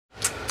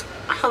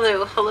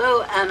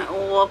Hello, and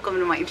welcome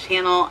to my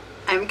channel.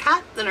 I'm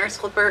Kat, the Nurse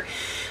Flipper.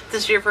 If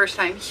this is your first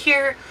time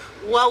here,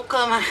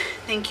 welcome.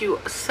 Thank you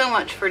so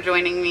much for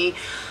joining me.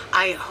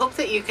 I hope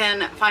that you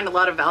can find a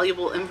lot of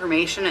valuable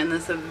information in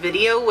this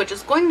video, which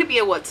is going to be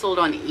a what sold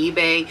on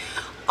eBay,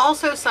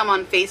 also some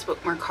on Facebook,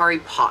 Mercari,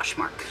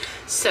 Poshmark.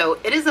 So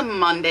it is a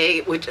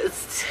Monday, which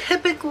is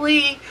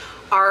typically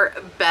our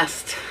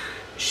best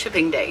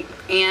shipping day,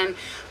 and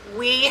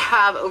we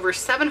have over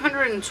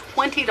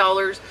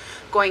 $720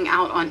 going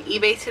out on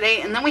eBay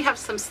today, and then we have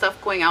some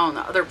stuff going out on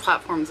the other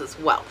platforms as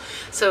well.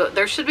 So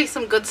there should be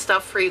some good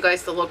stuff for you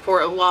guys to look for.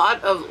 A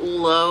lot of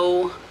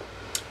low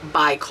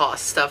buy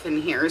cost stuff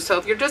in here. So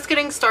if you're just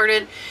getting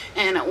started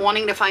and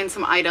wanting to find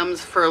some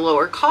items for a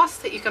lower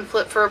cost that you can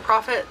flip for a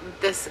profit,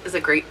 this is a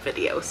great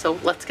video. So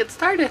let's get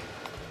started.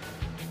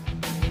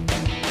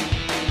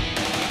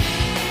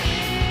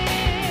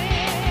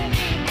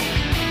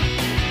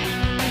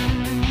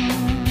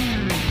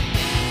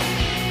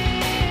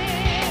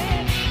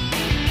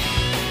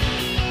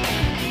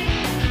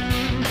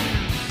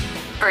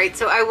 Alright,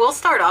 so I will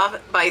start off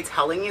by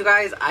telling you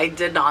guys I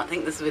did not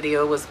think this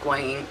video was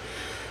going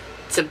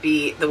to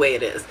be the way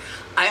it is.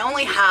 I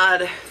only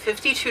had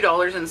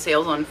 $52 in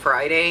sales on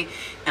Friday,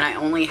 and I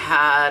only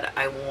had,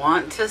 I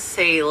want to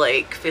say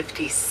like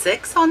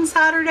 $56 on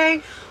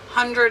Saturday.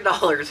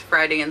 $100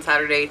 Friday and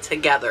Saturday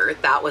together.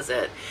 That was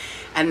it.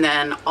 And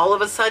then all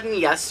of a sudden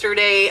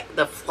yesterday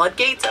the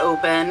floodgates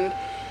opened.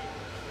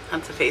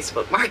 That's a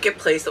Facebook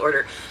Marketplace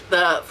order.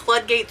 The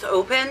floodgates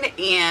opened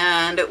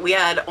and we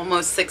had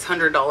almost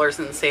 $600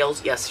 in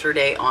sales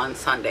yesterday on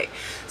Sunday.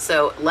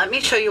 So let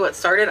me show you what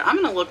started. I'm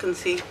gonna look and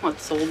see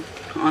what sold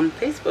on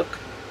Facebook.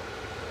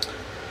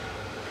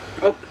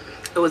 Oh,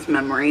 it was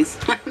memories.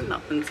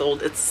 Nothing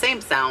sold. It's the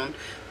same sound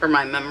for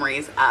my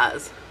memories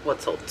as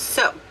what sold.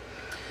 So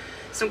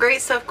some great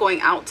stuff going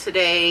out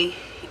today,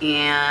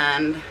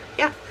 and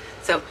yeah.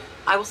 So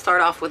I will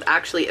start off with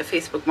actually a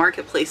Facebook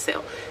Marketplace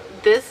sale.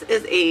 This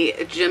is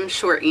a Gym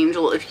Short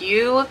Angel. If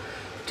you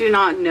do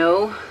not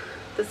know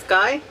this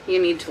guy,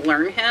 you need to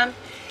learn him.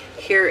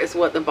 Here is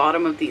what the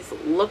bottom of these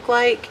look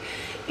like.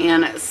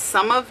 And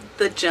some of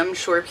the Gym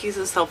Short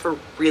pieces sell for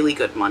really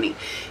good money.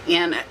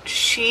 And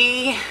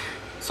she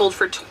sold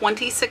for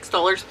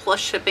 $26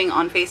 plus shipping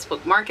on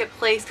Facebook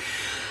Marketplace.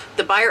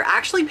 The buyer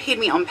actually paid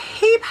me on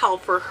PayPal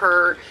for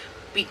her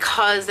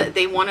because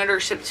they wanted her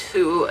shipped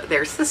to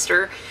their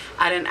sister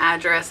at an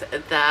address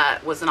that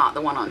was not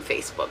the one on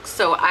Facebook.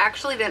 So I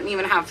actually didn't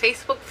even have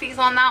Facebook fees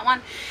on that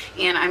one,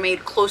 and I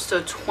made close to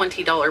a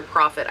 $20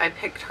 profit. I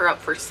picked her up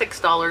for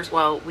 $6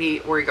 while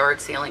we were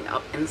yard sailing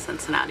up in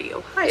Cincinnati,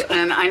 Ohio.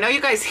 And I know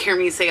you guys hear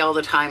me say all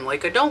the time,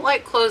 like, I don't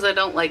like clothes, I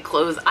don't like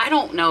clothes. I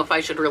don't know if I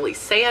should really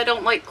say I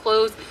don't like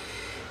clothes,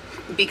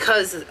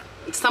 because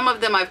some of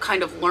them I've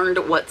kind of learned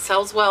what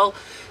sells well.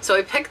 So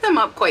I pick them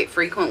up quite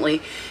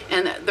frequently,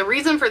 and the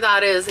reason for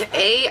that is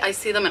A, I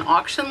see them in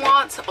auction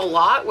lots a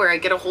lot where I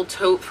get a whole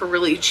tote for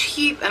really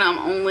cheap, and I'm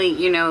only,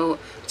 you know,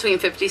 between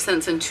 50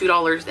 cents and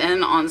 $2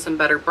 in on some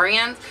better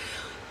brands.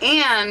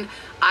 And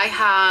I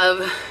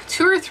have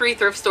 2 or 3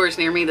 thrift stores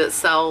near me that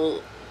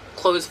sell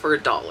clothes for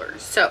 $1.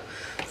 So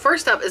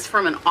first up is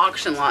from an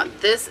auction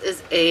lot. This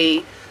is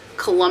a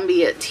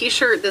Columbia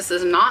t-shirt. This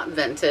is not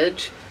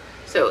vintage.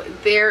 So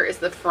there is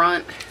the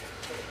front,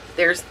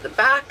 there's the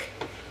back.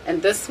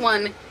 And this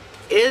one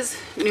is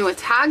new with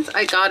tags.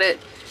 I got it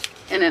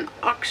in an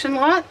auction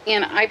lot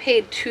and I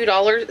paid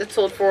 $2. It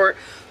sold for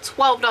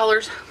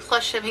 $12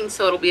 plus shipping,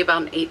 so it'll be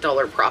about an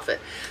 $8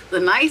 profit. The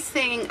nice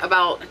thing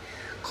about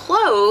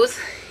clothes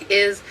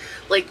is,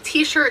 like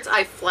t-shirts,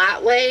 I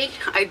flat lay.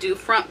 I do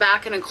front,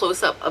 back, and a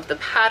close-up of the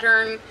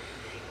pattern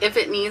if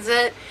it needs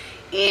it.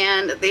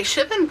 And they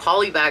ship in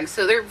poly bags,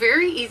 so they're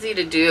very easy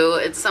to do.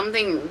 It's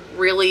something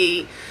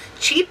really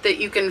cheap that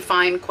you can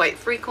find quite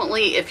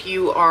frequently if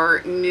you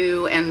are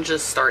new and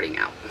just starting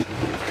out.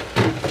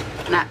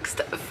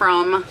 Next,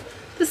 from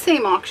the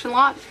same auction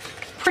lot,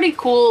 pretty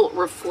cool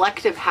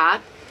reflective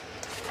hat.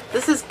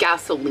 This is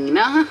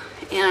Gasolina,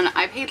 and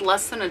I paid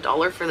less than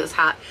 $1 for this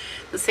hat.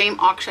 The same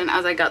auction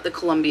as I got the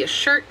Columbia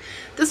shirt.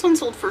 This one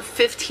sold for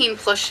 $15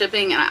 plus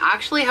shipping, and I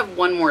actually have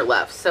one more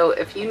left. So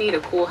if you need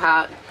a cool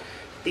hat,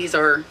 these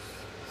are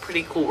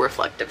pretty cool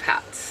reflective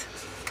hats.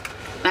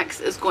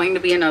 Next is going to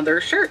be another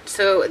shirt.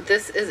 So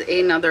this is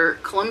another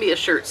Columbia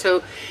shirt.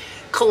 So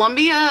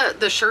Columbia,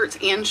 the shirts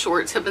and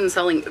shorts have been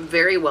selling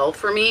very well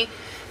for me.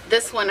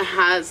 This one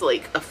has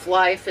like a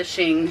fly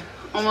fishing,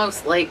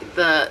 almost like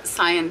the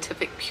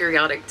scientific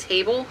periodic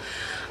table.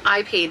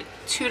 I paid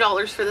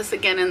 $2 for this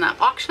again in that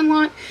auction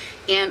lot,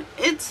 and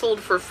it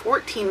sold for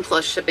 $14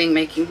 plus shipping,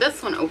 making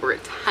this one over a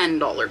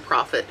 $10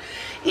 profit.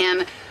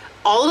 And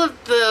all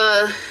of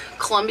the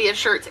Columbia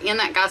shirts and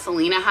that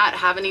Gasolina hat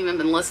haven't even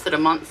been listed a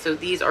month, so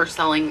these are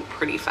selling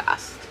pretty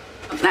fast.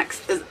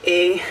 Next is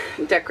a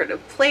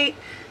decorative plate.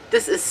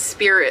 This is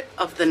Spirit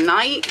of the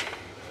Night.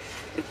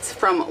 It's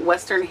from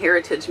Western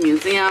Heritage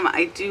Museum.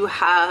 I do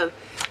have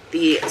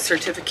the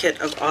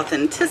certificate of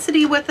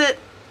authenticity with it.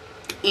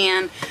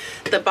 And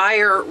the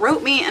buyer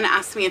wrote me and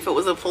asked me if it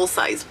was a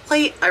full-size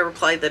plate. I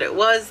replied that it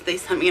was. They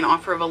sent me an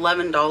offer of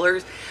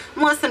 $11.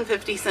 I'm less than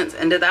 50 cents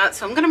into that,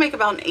 so I'm going to make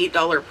about an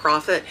 $8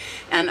 profit.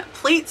 And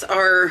plates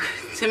are,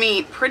 to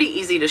me, pretty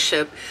easy to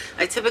ship.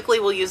 I typically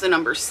will use a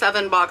number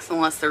 7 box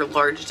unless they're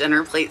large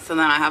dinner plates, and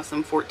then I have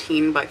some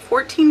 14 by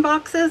 14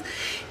 boxes.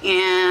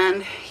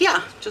 And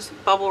yeah, just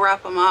bubble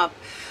wrap them up,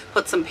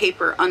 put some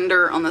paper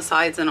under on the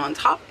sides and on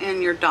top,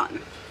 and you're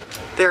done.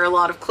 There are a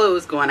lot of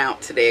clothes going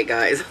out today,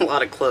 guys. A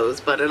lot of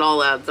clothes, but it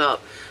all adds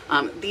up.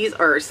 These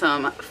are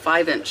some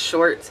 5-inch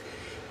shorts.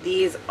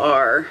 These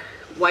are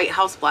White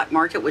House Black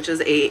Market, which is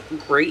a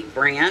great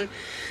brand.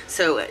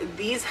 So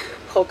these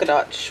polka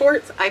dot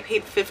shorts, I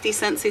paid 50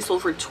 cents. They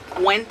sold for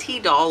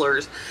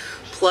 $20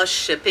 plus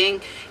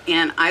shipping,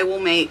 and I will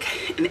make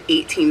an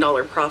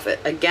 $18 profit.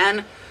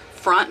 Again,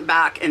 front,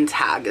 back, and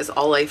tag is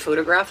all I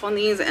photograph on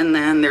these, and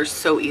then they're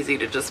so easy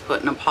to just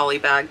put in a poly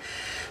bag.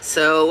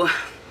 So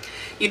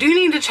you do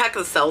need to check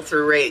the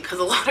sell-through rate because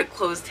a lot of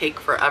clothes take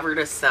forever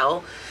to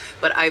sell.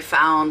 But I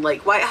found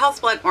like White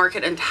House Black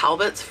Market and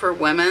Talbot's for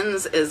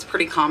women's is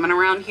pretty common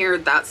around here.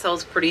 That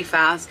sells pretty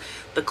fast.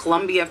 The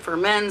Columbia for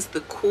men's,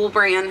 the Cool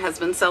brand has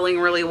been selling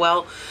really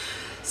well.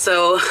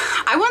 So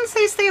I wouldn't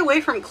say stay away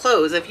from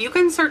clothes. If you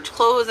can search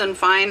clothes and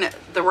find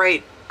the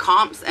right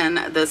comps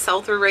and the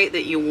sell-through rate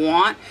that you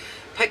want,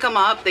 pick them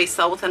up. They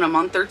sell within a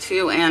month or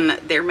two and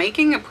they're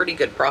making a pretty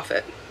good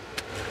profit.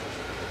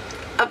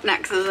 Up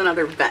next is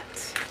another vet.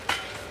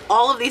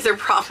 All of these are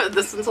profit.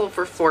 This one sold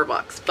for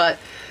 $4, but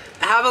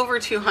I have over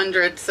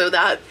 200, so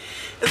that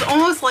is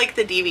almost like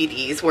the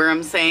DVDs where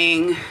I'm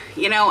saying,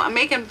 you know, I'm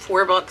making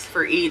 $4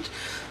 for each.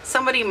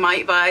 Somebody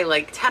might buy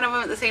like 10 of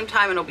them at the same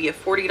time and it'll be a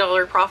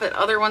 $40 profit.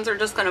 Other ones are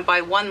just going to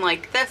buy one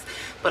like this,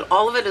 but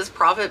all of it is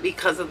profit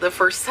because of the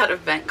first set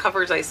of vent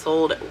covers I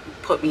sold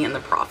put me in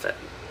the profit.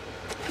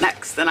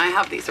 Next, and I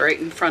have these right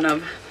in front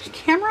of the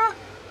camera.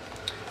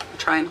 I'll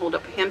try and hold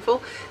up a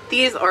handful.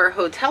 These are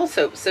hotel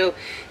soaps. So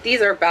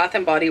these are Bath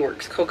 & Body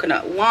Works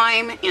Coconut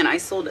Lime, and I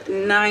sold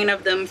 9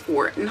 of them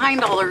for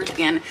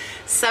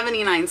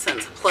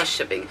 $9.79 plus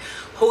shipping.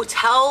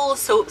 Hotel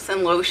soaps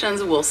and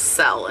lotions will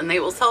sell, and they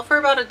will sell for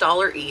about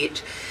 $1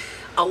 each.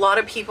 A lot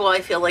of people,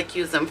 I feel like,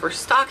 use them for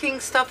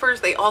stocking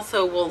stuffers. They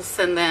also will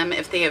send them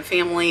if they have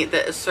family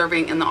that is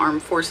serving in the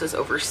armed forces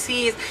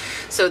overseas.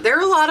 So there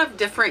are a lot of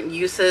different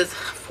uses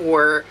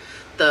for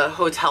the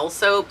hotel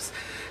soaps.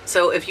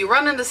 So if you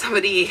run into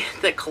somebody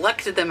that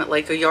collected them at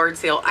like a yard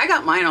sale, I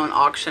got mine on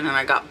auction and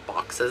I got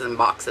boxes and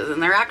boxes, and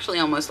they're actually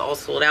almost all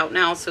sold out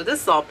now. So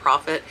this is all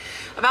profit,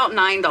 about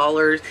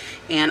 $9,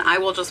 and I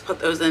will just put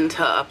those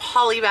into a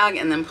poly bag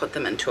and then put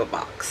them into a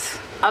box.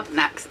 Up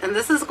next, and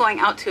this is going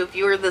out to a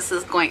viewer, this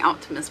is going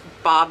out to Miss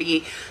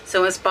Bobby.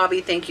 So Miss Bobby,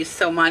 thank you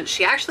so much.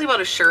 She actually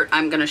bought a shirt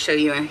I'm going to show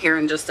you in here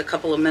in just a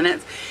couple of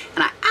minutes,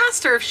 and I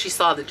asked her if she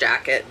saw the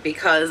jacket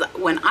because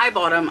when I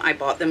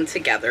bought them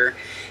together,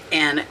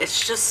 and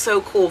it's just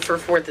so cool for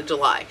 4th of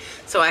July.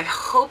 So I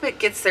hope it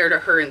gets there to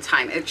her in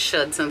time. It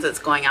should, since it's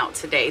going out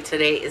today.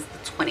 Today is the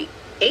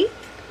 28th.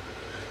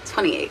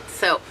 28th.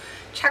 So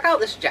check out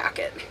this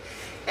jacket,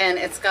 and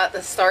it's got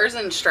the stars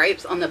and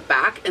stripes on the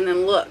back, and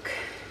then look,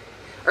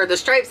 or the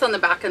stripes on the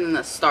back and then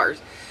the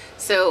stars.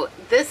 So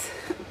this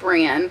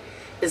brand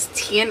is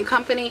T &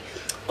 Company.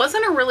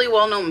 Wasn't a really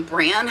well-known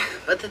brand,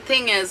 but the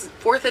thing is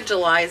 4th of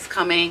July is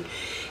coming,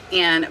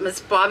 and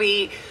Miss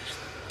Bobby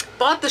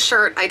bought the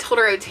shirt. I told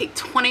her I would take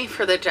 20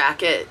 for the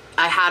jacket.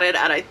 I had it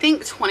at I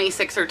think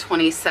 26 or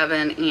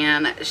 27,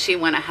 and she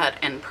went ahead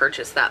and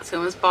purchased that.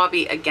 So Miss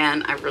Bobby,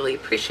 again, I really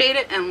appreciate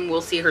it, and we'll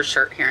see her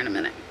shirt here in a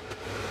minute.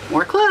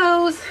 More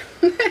clothes.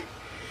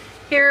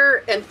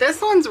 Here, and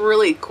this one's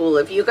really cool.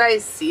 If you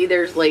guys see,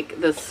 there's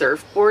like the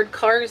surfboard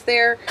cars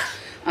there,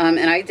 and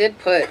I did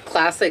put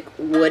classic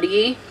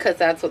Woody because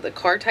that's what the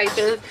car type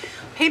is.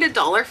 Paid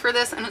 $1 for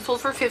this, and it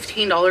sold for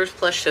 $15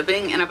 plus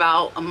shipping in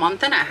about a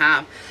month and a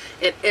half.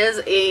 It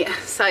is a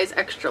size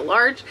extra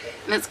large,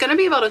 and it's going to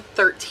be about a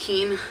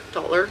 $13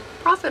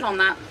 profit on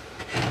that.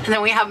 And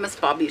then we have Miss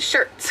Bobby's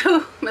shirt.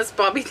 So Miss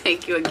Bobby,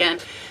 thank you again.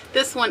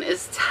 This one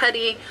is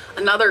Teddy,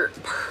 another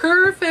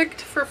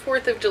perfect for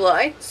 4th of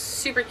July.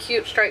 Super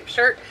cute striped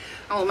shirt.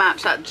 I will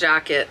match that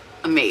jacket.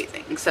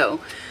 Amazing. So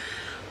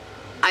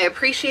I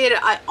appreciate it.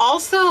 I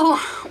also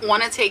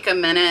want to take a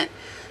minute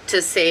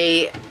to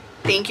say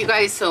thank you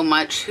guys so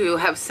much who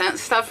have sent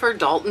stuff for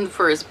Dalton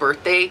for his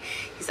birthday.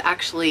 He's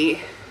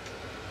actually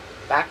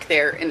back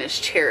there in his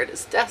chair at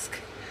his desk.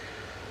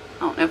 I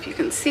don't know if you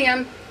can see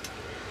him,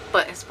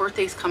 but his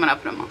birthday's coming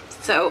up in a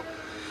month. So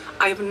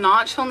I have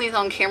not shown these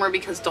on camera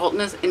because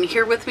Dalton is in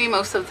here with me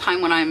most of the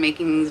time when I'm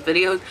making these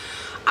videos.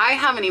 I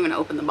haven't even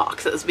opened the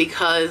boxes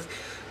because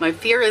my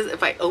fear is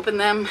if I open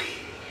them,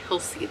 he'll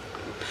see them.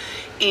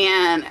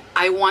 And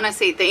I want to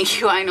say thank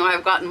you. I know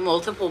I've gotten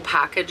multiple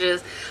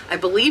packages, I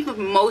believe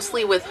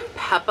mostly with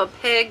Peppa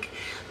Pig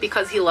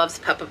because he loves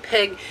Peppa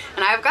Pig.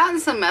 And I've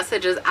gotten some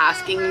messages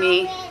asking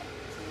me.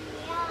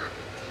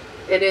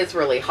 It is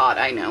really hot,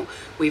 I know.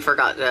 We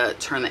forgot to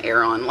turn the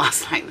air on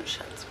last night in the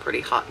shed. It's pretty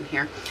hot in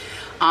here.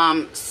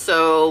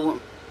 So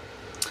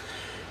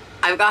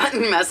I've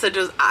gotten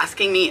messages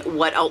asking me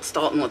what else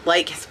Dalton would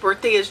like. His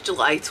birthday is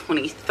July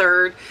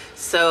 23rd,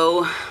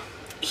 so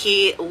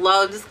he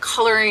loves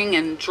coloring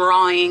and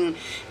drawing, and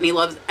he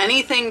loves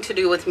anything to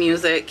do with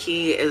music.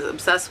 He is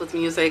obsessed with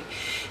music,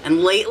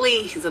 and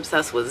lately he's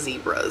obsessed with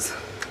zebras.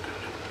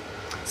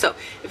 So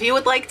if you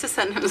would like to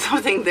send him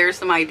something, there's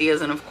some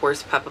ideas. And of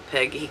course, Peppa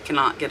Pig. He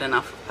cannot get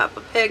enough of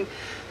Peppa Pig.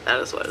 That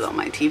is what is on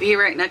my TV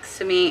right next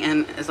to me,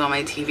 and is on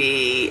my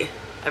TV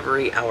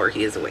every hour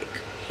he is awake.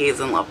 He is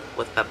in love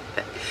with Peppa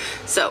Pig.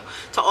 So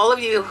to all of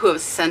you who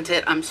have sent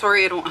it, I'm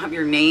sorry I don't have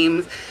your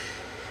names,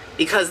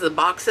 because the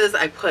boxes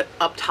I put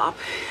up top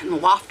in the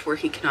loft where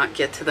he cannot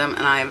get to them,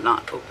 and I have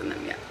not opened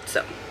them yet.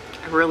 So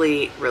I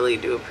really, really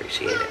do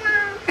appreciate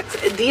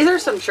it. These are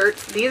some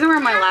shirts. These were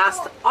my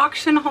last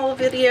auction haul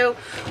video.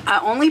 I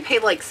only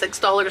paid like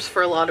 $6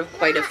 for a lot of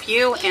quite a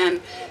few,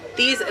 and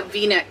these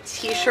v-neck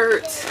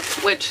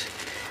t-shirts, which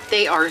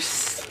they are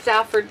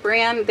Stafford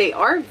brand, they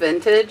are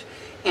vintage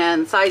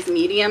and size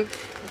medium.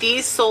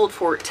 These sold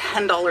for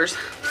 $10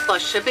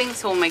 plus shipping,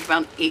 so we'll make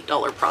about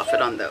 $8 profit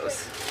on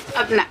those.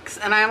 Up next,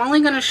 and I'm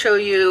only going to show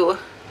you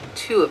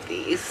 2 of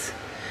these,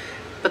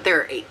 but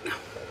there are 8.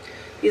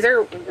 These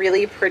are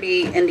really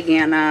pretty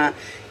Indiana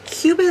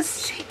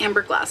Cubist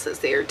amber glasses.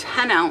 They are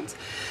 10 ounce.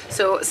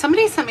 So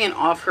somebody sent me an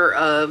offer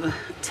of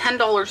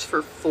 $10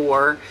 for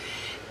 4,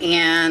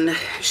 and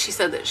she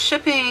said that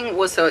shipping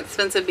was so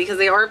expensive because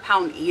they are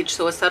 £1 each,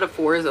 so a set of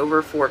 4 is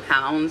over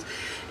 £4,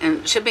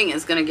 and shipping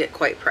is going to get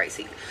quite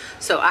pricey.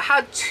 So I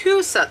had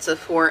 2 sets of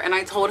 4, and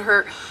I told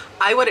her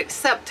I would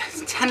accept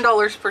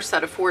 $10 per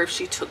set of 4 if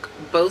she took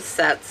both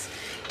sets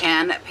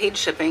and paid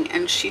shipping,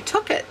 and she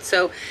took it.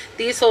 So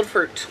these sold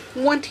for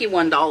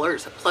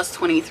 $21 plus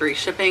 23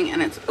 shipping,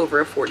 and it's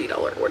over a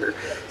 $40 order.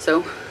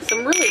 So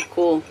some really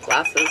cool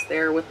glasses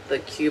there with the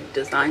cube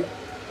design.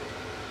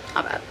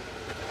 Not bad.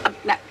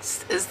 Up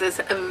next is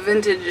this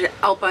vintage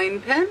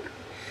Alpine pen.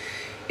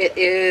 It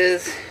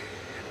is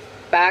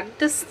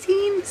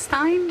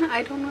Bagdestein,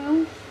 I don't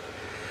know.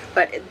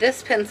 But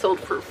this pen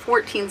sold for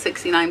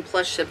 $14.69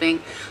 plus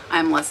shipping.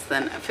 I'm less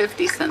than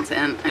 50 cents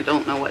in. I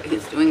don't know what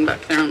he's doing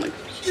back there on the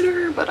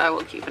computer, but I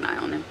will keep an eye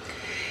on him.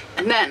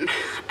 And then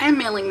I'm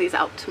mailing these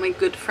out to my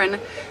good friend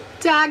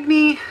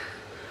Dagny,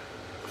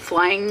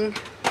 Flying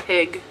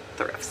Pig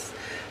Thrifts.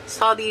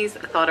 Saw these,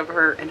 I thought of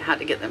her, and had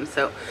to get them.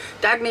 So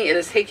Dagny, it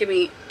has taken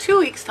me 2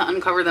 weeks to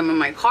uncover them in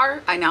my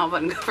car. I now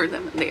have uncovered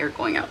them, and they are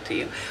going out to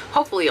you.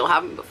 Hopefully you'll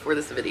have them before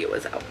this video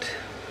is out.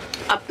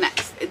 Up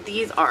next,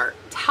 these are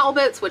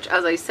Talbots, which,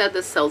 as I said,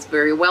 this sells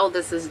very well.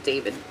 This is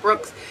David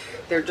Brooks.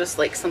 They're just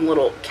like some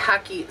little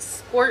khaki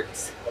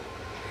squirts,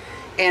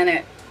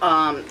 and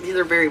these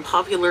are very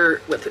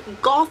popular with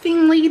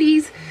golfing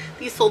ladies.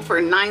 These sold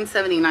for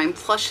 $9.79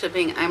 plus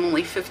shipping. I'm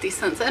only 50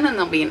 cents in, and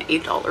they'll be an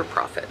 $8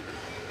 profit.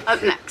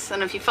 Up next,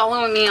 and if you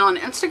follow me on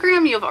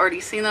Instagram, you've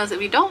already seen those.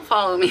 If you don't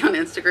follow me on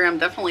Instagram,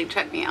 definitely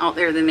check me out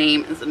there. The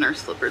name is the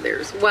Nurse Slipper there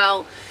as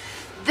well.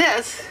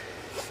 This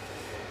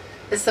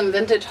is some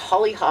vintage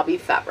Holly Hobby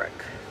fabric.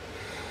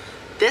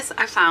 This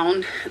I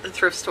found at the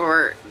thrift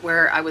store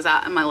where I was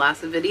at in my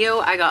last video.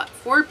 I got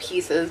 4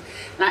 pieces,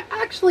 and I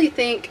actually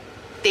think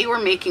they were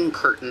making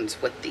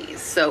curtains with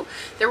these. So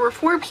there were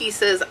 4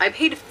 pieces. I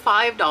paid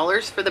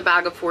 $5 for the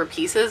bag of 4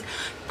 pieces,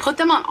 put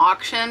them on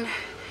auction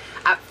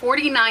at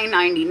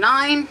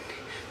 $49.99,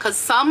 because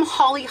some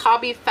Holly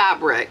Hobby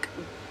fabric,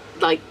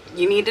 like,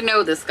 you need to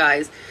know this,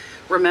 guys.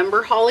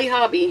 Remember Holly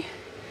Hobby.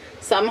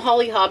 Some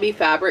Holly Hobby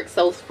fabric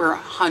sells for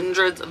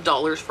hundreds of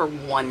dollars for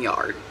 1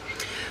 yard.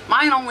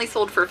 Mine only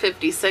sold for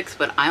 $56,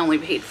 but I only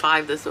paid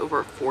 $5. This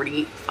over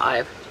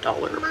 $45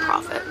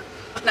 profit.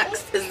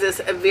 Next is this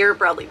Vera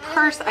Bradley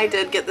purse. I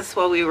did get this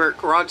while we were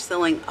garage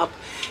selling up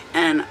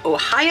in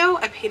Ohio.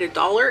 I paid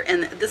 $1,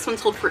 and this one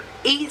sold for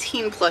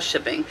 $18 plus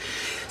shipping.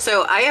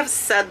 So I have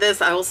said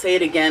this, I will say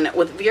it again,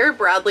 with Vera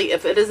Bradley,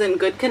 if it is in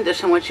good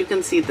condition, which you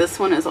can see, this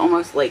one is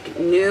almost like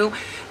new,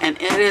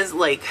 and it is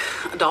like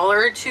 $1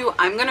 or $2,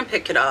 I'm gonna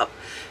pick it up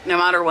no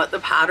matter what the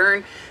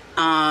pattern.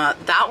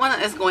 That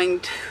one is going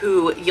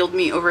to yield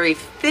me over a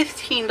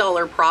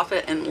 $15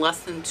 profit in less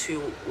than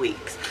 2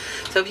 weeks.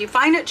 So if you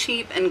find it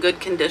cheap and good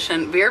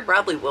condition, Vera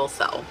Bradley will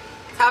sell.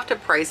 You have to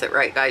price it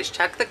right, guys.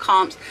 Check the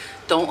comps.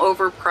 Don't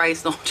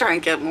overprice. Don't try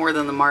and get more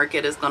than the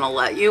market is going to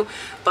let you.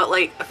 But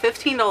like a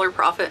 $15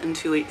 profit in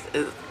 2 weeks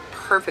is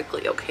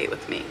perfectly okay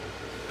with me.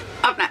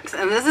 Up next,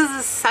 and this is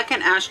the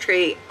second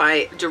ashtray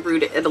by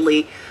Deruta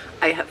Italy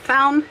I have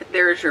found.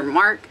 There's your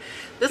mark.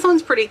 This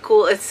one's pretty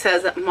cool. It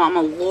says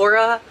Mama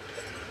Laura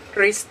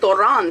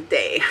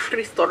Ristorante.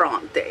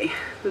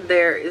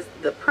 There is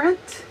the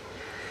print.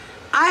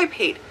 I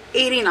paid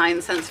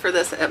 89 cents for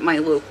this at my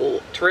local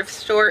thrift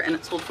store, and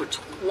it sold for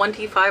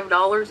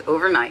 $25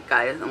 overnight,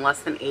 guys, in less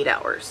than 8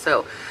 hours.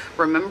 So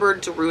remember,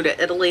 Deruta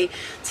Italy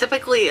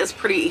typically is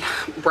pretty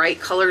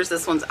bright colors.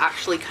 This one's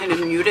actually kind of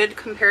muted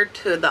compared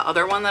to the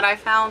other one that I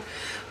found,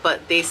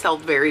 but they sell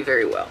very,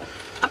 very well.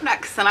 Up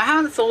next, and I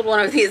haven't sold one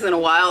of these in a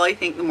while. I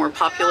think the more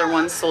popular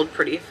ones sold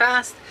pretty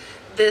fast.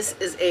 This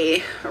is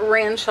a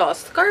Ranshaw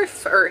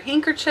scarf or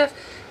handkerchief.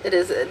 It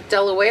is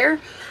Delaware.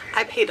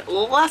 I paid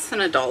less than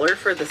 $1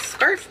 for this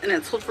scarf, and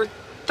it sold for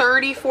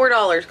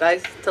 $34,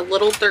 guys. It's a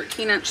little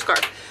 13-inch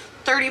scarf.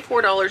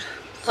 $34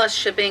 plus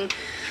shipping.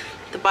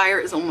 The buyer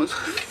is almost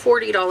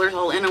 $40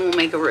 all in, and we'll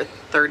make over a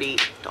 $30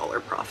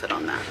 profit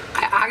on that.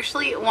 I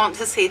actually want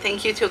to say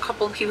thank you to a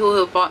couple of people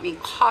who have bought me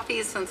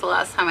coffees since the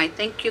last time. I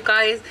thank you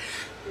guys.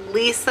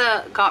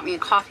 Lisa got me a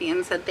coffee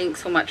and said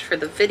thanks so much for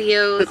the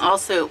videos. And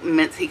also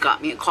Mitzi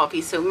got me a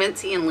coffee. So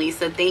Mitzi and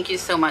Lisa, thank you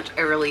so much.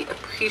 I really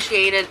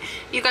appreciate it.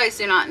 You guys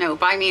do not know,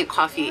 buy me a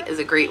coffee is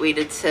a great way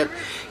to tip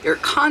your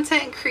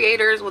content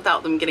creators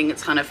without them getting a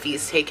ton of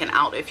fees taken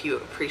out if you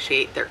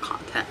appreciate their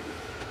content.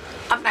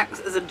 Up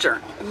next is a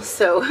journal.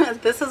 So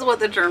this is what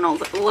the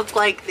journals look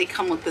like. They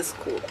come with this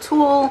cool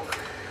tool,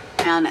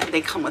 and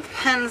they come with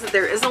pens.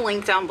 There is a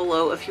link down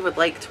below if you would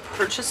like to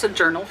purchase a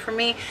journal from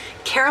me.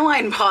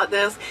 Caroline bought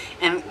this,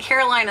 and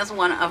Caroline is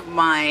one of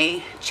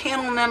my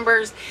channel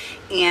members,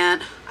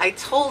 and I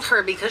told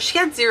her, because she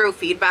had zero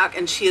feedback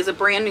and she is a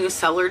brand new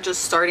seller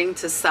just starting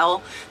to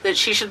sell, that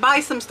she should buy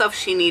some stuff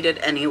she needed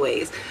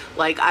anyways.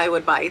 Like I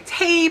would buy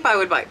tape, I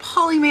would buy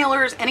poly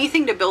mailers,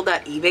 anything to build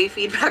that eBay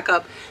feedback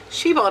up.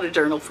 She bought a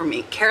journal from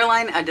me.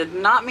 Caroline, I did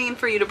not mean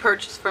for you to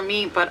purchase from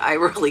me, but I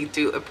really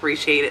do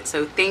appreciate it.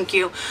 So thank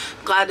you.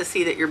 Glad to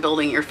see that you're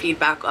building your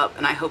feedback up,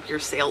 and I hope your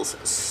sales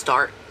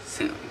start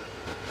soon.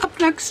 Up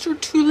next are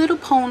two little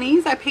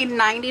ponies. I paid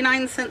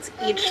 99 cents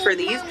each for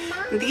these.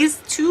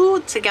 These two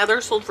together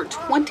sold for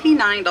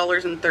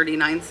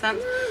 $29.39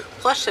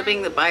 plus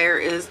shipping. The buyer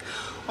is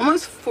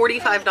almost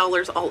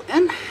 $45 all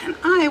in, and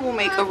I will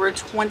make over a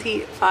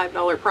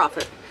 $25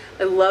 profit.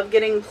 I love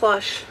getting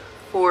plush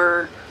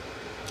for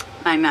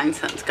 99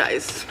 cents,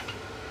 guys.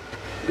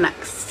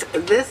 Next,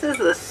 this is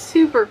a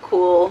super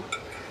cool,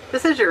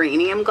 this is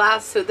uranium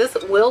glass, so this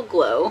will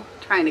glow.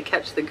 Trying to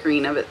catch the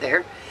green of it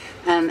there.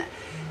 And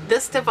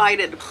this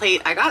divided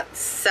plate, I got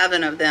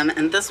 7 of them,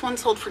 and this one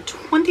sold for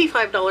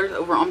 $25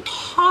 over on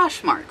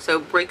Poshmark. So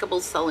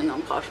breakable selling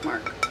on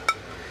Poshmark.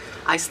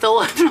 I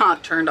still have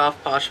not turned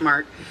off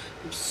Poshmark.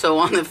 I'm so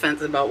on the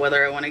fence about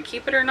whether I want to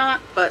keep it or not,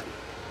 but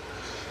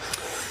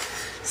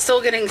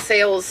still getting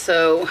sales,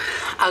 so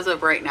as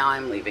of right now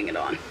I'm leaving it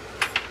on.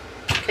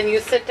 Can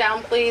you sit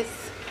down, please?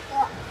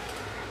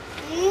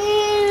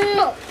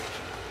 No.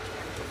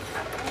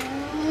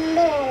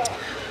 No.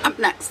 Up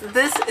next,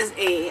 this is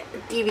a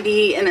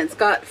DVD, and it's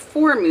got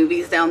 4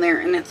 movies down there,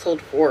 and it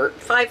sold for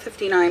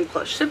 $5.59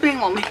 plus shipping.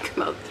 We'll make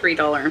about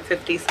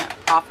 $3.50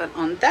 profit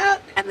on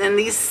that. And then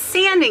these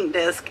sanding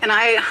discs, and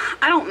I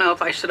don't know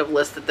if I should have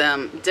listed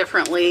them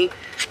differently.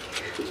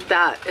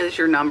 That is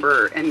your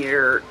number, and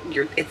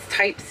it's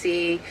type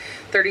C,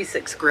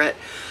 36 grit.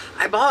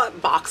 I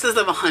bought boxes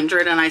of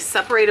 100, and I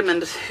separate them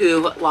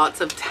into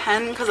lots of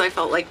 10 because I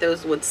felt like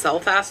those would sell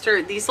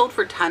faster. These sold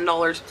for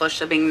 $10 plus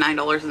shipping,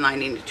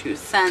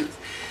 $9.92.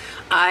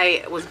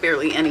 I was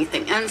barely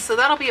anything in, so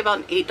that'll be about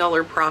an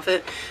 $8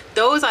 profit.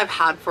 Those I've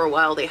had for a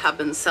while. They have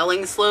been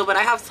selling slow, but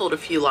I have sold a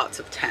few lots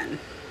of 10.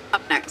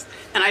 Up next,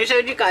 and I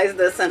showed you guys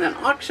this in an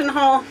auction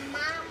haul.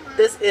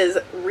 This is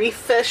Reef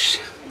Fish.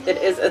 It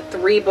is a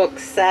 3-book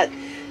set.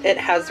 It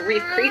has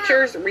reef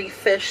creatures, reef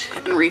fish,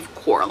 and reef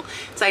coral.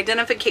 It's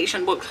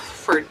identification books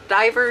for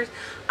divers.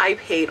 I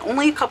paid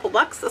only a couple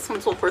bucks. This one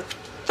sold for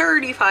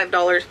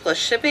 $35 plus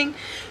shipping,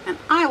 and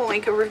I will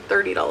make over a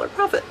 $30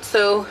 profit.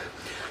 So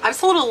I've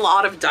sold a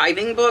lot of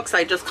diving books.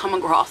 I just come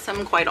across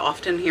them quite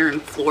often here in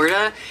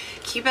Florida.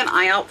 Keep an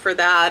eye out for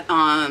that.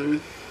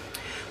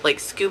 Like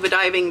scuba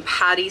diving,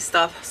 patty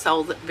stuff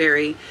sells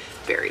very,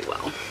 very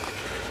well.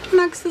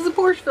 Next is a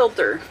Porsche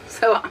filter.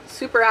 So I'm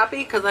super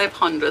happy because I have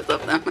hundreds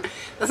of them.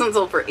 This one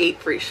sold for $8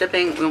 free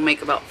shipping. We'll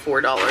make about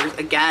 $4.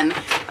 Again,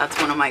 that's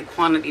one of my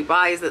quantity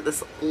buys, that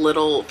this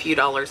little few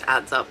dollars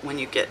adds up when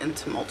you get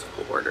into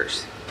multiple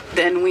orders.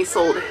 Then we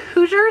sold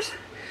Hoosiers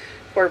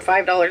for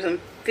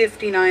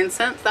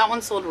 $5.59. That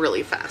one sold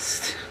really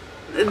fast.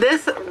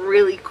 This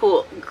really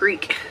cool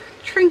Greek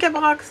trinket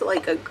box,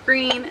 like a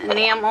green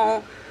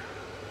enamel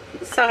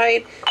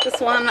side.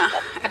 This one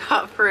I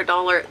got for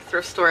 $1 at the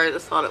thrift store. I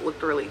just thought it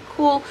looked really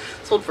cool.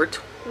 Sold for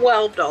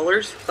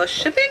 $12 plus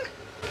shipping.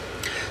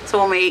 So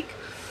we'll make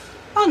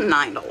about a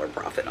 $9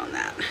 profit on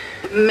that.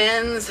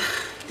 Men's,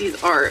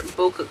 these are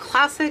Boca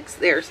Classics.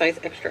 They are size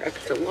extra,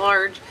 extra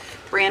large.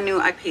 Brand new.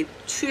 I paid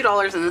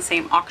 $2 in the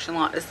same auction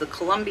lot as the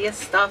Columbia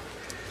stuff.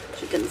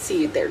 As you can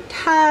see, their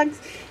tags.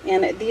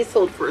 And these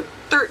sold for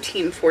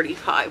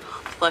 $13.45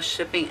 plus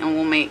shipping, and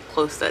we'll make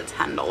close to a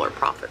 $10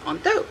 profit on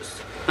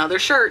those. Another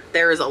shirt,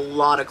 there is a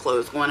lot of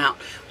clothes going out,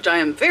 which I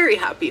am very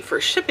happy for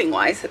shipping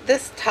wise.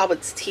 This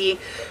Talbot's tee,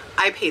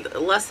 I paid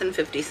less than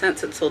 50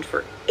 cents. It sold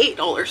for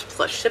 $8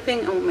 plus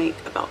shipping, and we'll make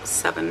about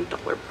 $7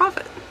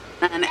 profit.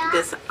 And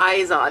this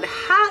Izod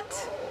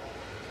hat,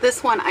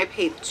 this one I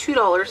paid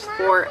 $2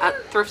 for at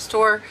the thrift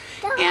store,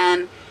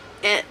 and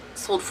it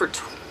sold for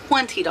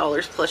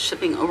 $20 plus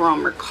shipping over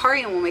on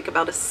Mercari, and we'll make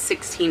about a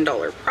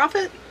 $16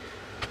 profit.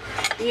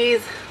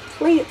 These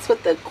plates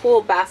with the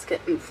cool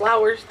basket and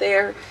flowers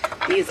there,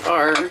 these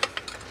are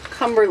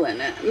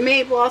Cumberland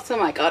May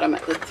Blossom. I got them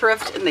at the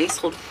thrift, and they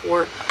sold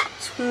for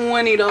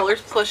 $20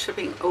 plus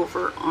shipping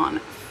over on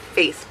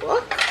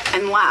Facebook.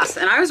 And last,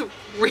 and I was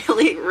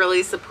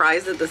really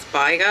surprised at this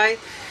buy, guys.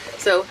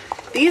 So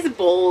these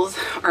bowls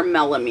are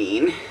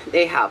melamine.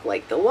 They have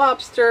like the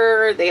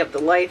lobster, they have the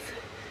life,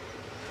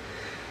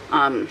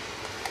 what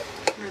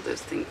are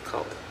those things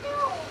called?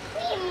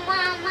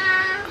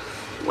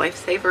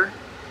 Lifesaver.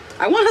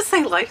 I want to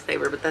say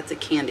lifesaver, but that's a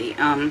candy.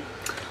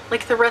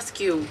 Like the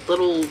rescue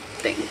little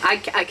thing. I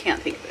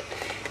can't think of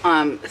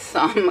it.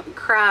 Some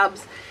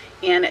crabs,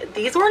 and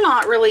these were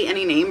not really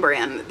any name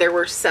brand. There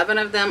were 7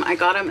 of them. I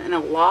got them in a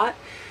lot.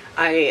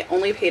 I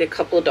only paid a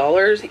couple of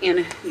dollars,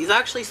 and these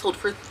actually sold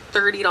for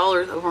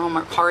 $30 over on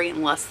Mercari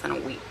in less than a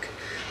week.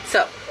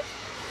 So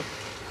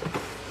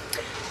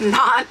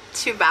not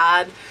too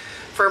bad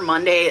for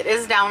Monday. It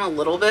is down a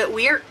little bit.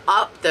 We are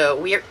up though.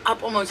 We are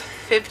up almost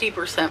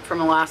 50% from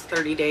the last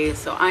 30 days.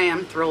 So I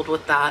am thrilled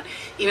with that.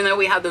 Even though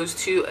we had those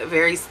 2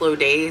 very slow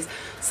days,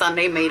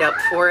 Sunday made up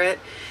for it.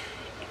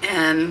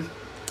 And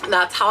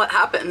that's how it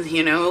happens,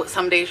 you know.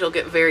 Some days you'll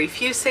get very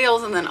few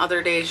sales, and then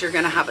other days you're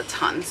gonna have a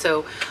ton.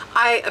 So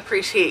I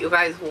appreciate you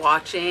guys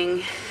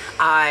watching.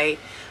 I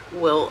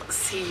will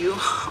see you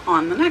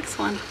on the next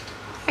one.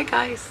 Bye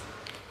guys.